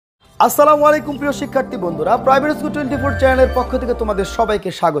আসসালামু আলাইকুম প্রিয় শিক্ষার্থী বন্ধুরা, প্রাইভেট স্কুল 24 চ্যানেলের পক্ষ থেকে তোমাদের সবাইকে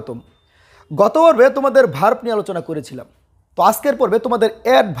স্বাগতম। গত পর্বে তোমাদের ভার্ব নিয়ে আলোচনা করেছিলাম, তো আজকের পর্বে তোমাদের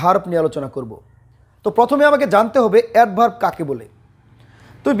অ্যাডভার্ব নিয়ে আলোচনা করব। তো প্রথমে আমাকে জানতে হবে অ্যাডভার্ব কাকে বলে।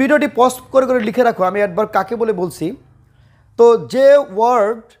 তো ভিডিওটি পজ করে করে লিখে রাখো আমি অ্যাডভার্ব কাকে বলে বলছি। তো যে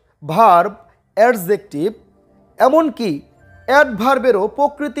ওয়ার্ড, ভার্ব, অ্যাডজেক্টিভ এমনকি অ্যাডভার্বেরও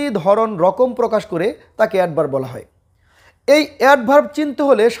প্রকৃতি, ধরন, রকম প্রকাশ করে তাকে অ্যাডভার্ব বলা হয়। এই অ্যাডভার্ব চিনতে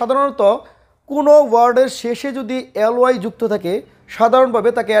হলে সাধারণত কোনো ওয়ার্ডের শেষে যদি এলওয়াই যুক্ত থাকে সাধারণভাবে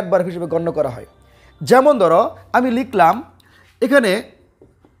তাকে অ্যাডভার্ব হিসেবে গণ্য করা হয়। যেমন ধরো আমি লিখলাম এখানে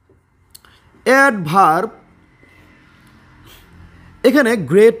অ্যাডভার্ব, এখানে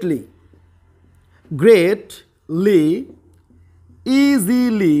গ্রেটলি, গ্রেটলি,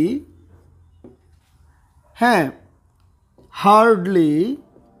 ইজিলি, হ্যাঁ, হার্ডলি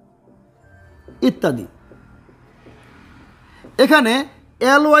ইত্যাদি। এখানে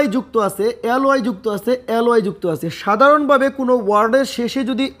এলওয়াই যুক্ত আছে, এলওয়াই যুক্ত আছে, এলওয়াই যুক্ত আছে। সাধারণভাবে কোনো ওয়ার্ডের শেষে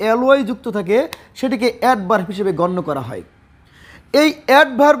যদি এলওয়াই যুক্ত থাকে সেটিকে অ্যাডভার্ব হিসেবে গণ্য করা হয়। এই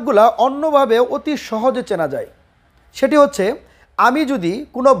অ্যাডভার্বগুলো অন্যভাবে অতি সহজে চেনা যায়। সেটি হচ্ছে আমি যদি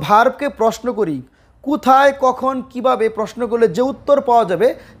কোনো ভার্বকে প্রশ্ন করি, কোথায়, কখন, কিভাবে প্রশ্ন করলে যে উত্তর পাওয়া যাবে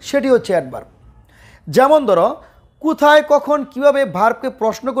সেটি হচ্ছে অ্যাডভার্ব। যেমন ধরো কোথায়, কখন, কিভাবে ভার্বকে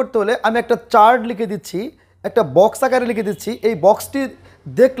প্রশ্ন করতে হলে আমি একটা চার্ট লিখে দিচ্ছি, একটা বক্স আকারে লিখে দিচ্ছি। এই বক্সটি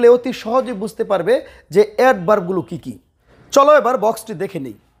দেখলে অতি সহজে বুঝতে পারবে যে অ্যাডভার্বগুলো কী কী। চলো এবার বক্সটি দেখে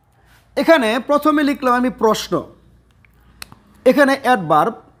নিই। এখানে প্রথমে লিখলাম আমি প্রশ্ন, এখানে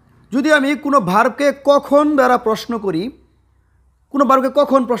অ্যাডভার্ব। যদি আমি কোনো ভার্বকে কখন দ্বারা প্রশ্ন করি, কোনো ভার্বকে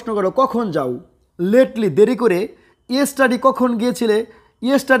কখন প্রশ্ন করো, কখন যাও, লেটলি দেরি করে, ইয়েস্টারডে কখন গিয়েছিলে,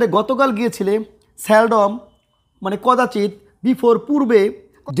 ইয়েস্টারডে গতকাল গিয়েছিলে, স্যালডম মানে কদাচিৎ, বিফোর পূর্বে,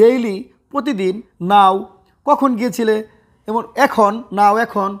 ডেইলি প্রতিদিন, নাও কখন গিয়েছিলে, এবং এখন নাও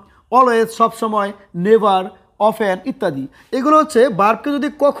এখন, অলওয়েজ সবসময়, নেভার, অফেন ইত্যাদি। এগুলো হচ্ছে ভার্বকে যদি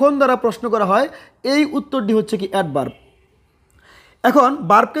কখন দ্বারা প্রশ্ন করা হয় এই উত্তরটি হচ্ছে কি অ্যাডভার্ব। এখন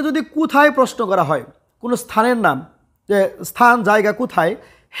ভার্বকে যদি কোথায় প্রশ্ন করা হয়, কোনো স্থানের নাম, যে স্থান, জায়গা, কোথায়,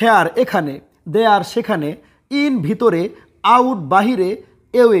 হেয়ার এখানে, দেয়ার সেখানে, ইন ভিতরে, আউট বাহিরে,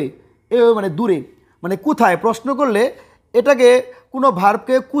 এওয়ে, এওয়ে মানে দূরে, মানে কোথায় প্রশ্ন করলে এটাকে, কোনো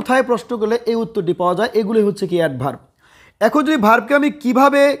ভার্বকে কোথায় প্রশ্ন করলে এই উত্তরটি পাওয়া যায়, এগুলি হচ্ছে কি অ্যাডভার্ব। এখন যদি ভার্বকে আমি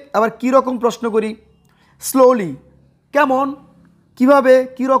কিভাবে আবার কী রকম প্রশ্ন করি, স্লোলি কেমন, কিভাবে,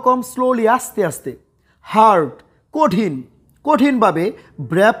 কীরকম, স্লোলি আস্তে আস্তে, হার্ড কঠিন, কঠিনভাবে,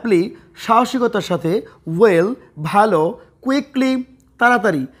 ব্র্যাপলি সাহসিকতার সাথে, ওয়েল ভালো, কুইকলি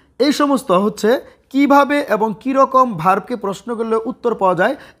তাড়াতাড়ি। এই সমস্ত হচ্ছে কিভাবে এবং কীরকম ভার্বকে প্রশ্ন করলে উত্তর পাওয়া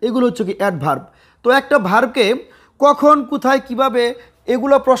যায়, এগুলো হচ্ছে কি অ্যাডভার্ব। তো একটা ভার্বকে কখন, কোথায়, কিভাবে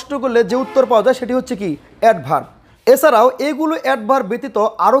এগুলো প্রশ্ন করলে যে উত্তর পাওয়া যায় সেটি হচ্ছে কি অ্যাডভার্ব। এছাড়াও এগুলো অ্যাডভার্ব ব্যতীত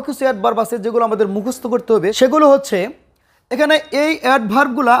আরও কিছু অ্যাডভার্ব আছে যেগুলো আমাদের মুখস্থ করতে হবে। সেগুলো হচ্ছে এখানে এই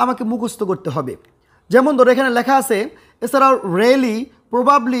অ্যাডভার্বগুলো আমাকে মুখস্থ করতে হবে। যেমন ধরো এখানে লেখা আছে, এছাড়াও rally,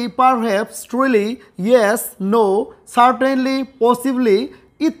 probably, perhaps, truly, yes, no, certainly, possibly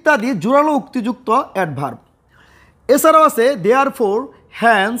ইত্যাদি জোরালো উক্তিযুক্ত অ্যাডভার্ব। এছাড়াও আছে therefore,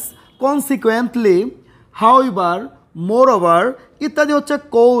 hence, consequently, however, moreover ইত্যাদি হচ্ছে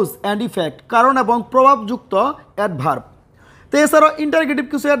কজ অ্যান্ড ইফেক্ট, কারণ এবং প্রভাবযুক্ত অ্যাডভার্ব। তো এছাড়াও ইন্টারগেটিভ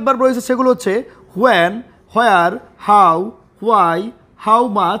কিছু অ্যাডভার্ব রয়েছে, সেগুলো হচ্ছে when, where, how, why, how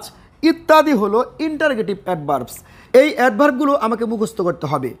much ইত্যাদি হলো ইন্টারগেটিভ অ্যাডভার্বস। এই অ্যাডভার্বগুলো আমাকে মুখস্থ করতে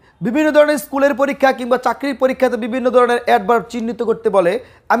হবে। বিভিন্ন ধরনের স্কুলের পরীক্ষা কিংবা চাকরির পরীক্ষাতে বিভিন্ন ধরনের অ্যাডভার্ব চিহ্নিত করতে বলে।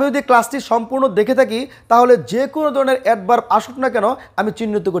 আমি যদি ক্লাসটি সম্পূর্ণ দেখে থাকি তাহলে যে কোনো ধরনের অ্যাডভার্ব আসুক না কেন আমি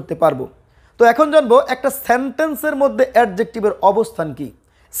চিহ্নিত করতে পারবো। তো এখন জানবো একটা সেন্টেন্সের মধ্যে অ্যাডজেক্টিভের অবস্থান কি।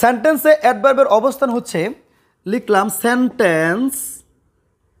 সেন্টেন্সে অ্যাডভার্বের অবস্থান হচ্ছে, লিখলাম সেন্টেন্স,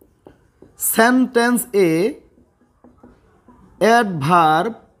 সেন্টেন্স এ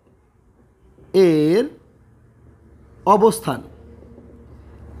অ্যাডভার্ব এর অবস্থান।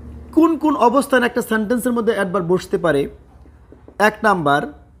 কোন কোন অবস্থান একটা সেন্টেন্সের মধ্যে অ্যাডভার্ব বসতে পারে? এক নাম্বার,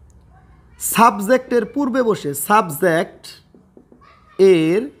 সাবজেক্টের পূর্বে বসে, সাবজেক্ট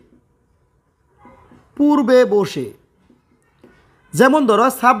এর পূর্বে বসে। যেমন ধরো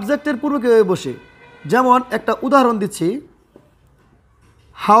সাবজেক্টের পূর্বে কীভাবে বসে, যেমন একটা উদাহরণ দিচ্ছি,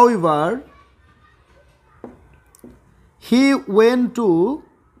 however he went to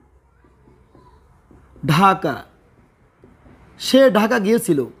Dhaka, সে ঢাকা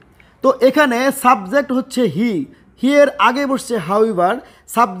গিয়েছিল। তো এখানে সাবজেক্ট হচ্ছে হি, হি এর আগে বসছে হাউএভার,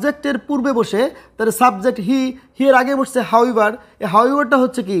 সাবজেক্টের পূর্বে বসে, তাহলে সাবজেক্ট হি, হি এর আগে বসছে হাউএভার, এই হাউএভারটা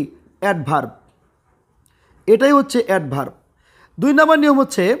হচ্ছে কি অ্যাডভার্ব, এটাই হচ্ছে অ্যাডভার্ব। দুই নম্বর নিয়ম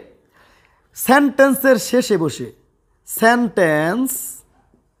হচ্ছে সেন্টেন্সের শেষে বসে, সেন্টেন্স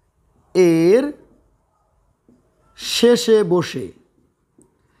এর শেষে বসে।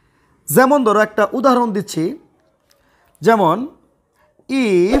 যেমন ধরো একটা উদাহরণ দিচ্ছি, যেমন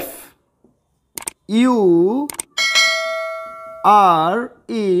if you R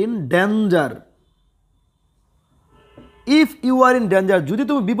in danger, if you R in danger, যদি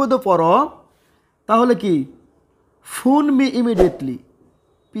তুমি বিপদে পড়ো তাহলে কি phone me immediately,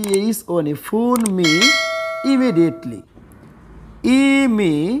 PHONE, phone me immediately,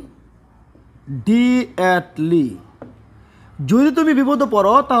 immediately, যদি তুমি বিপদে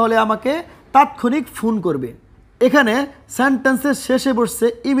পড়ো তাহলে আমাকে তাৎক্ষণিক ফোন করবে। এখানে সেন্টেন্সের শেষে বসছে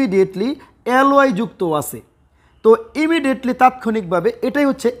ইমিডিয়েটলি, LY যুক্ত আছে, তো ইমিডিয়েটলি তাৎক্ষণিকভাবে, এটাই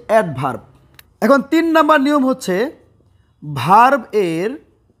হচ্ছে অ্যাডভার্ব। এখন 3 নাম্বার নিয়ম হচ্ছে ভার্ব এর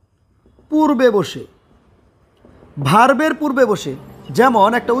পূর্বে বসে, ভার্বের পূর্বে বসে। যেমন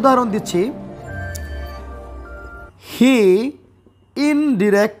একটা উদাহরণ দিচ্ছি, হি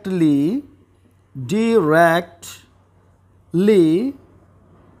indirectly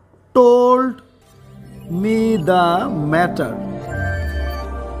told me the matter,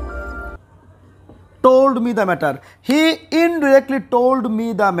 told me the matter, he indirectly told me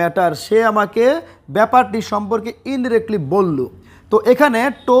the matter, সে আমাকে ব্যাপারটি সম্পর্কে ইনডিরেক্টলি বলল। তো এখানে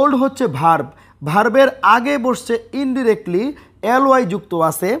টোল্ড হচ্ছে ভার্ব, ভার্বের আগে বসছে ইনডিরেক্টলি, LY যুক্ত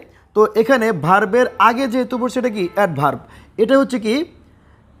আছে, তো এখানে ভার্বের আগে যেহেতু বসছে এটা কি অ্যাডভার্ব, এটা হচ্ছে কি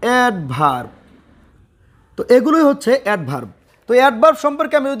অ্যাডভার্ব। তো এগুলোই হচ্ছে অ্যাডভার্ব। তো অ্যাডভার্ব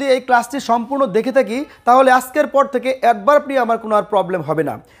সম্পর্কে আমি যদি এই ক্লাসটি সম্পূর্ণ দেখে থাকি তাহলে আজকের পর থেকে অ্যাডভার্ব নিয়ে আমার কোনো আর প্রবলেম হবে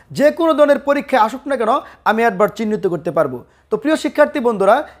না। যে কোনো ধরনের পরীক্ষায় আসুক না কেন আমি অ্যাডভার্ব চিহ্নিত করতে পারবো। তো প্রিয় শিক্ষার্থী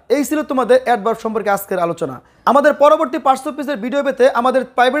বন্ধুরা, এই ছিল তোমাদের অ্যাডভার্ব সম্পর্কে আজকের আলোচনা। আমাদের পরবর্তী পার্টস অফ পিসের ভিডিও পেতে আমাদের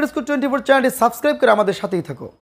প্রাইভেট স্কুল 24 চ্যানেলটি সাবস্ক্রাইব করে আমাদের সাথেই থাকো।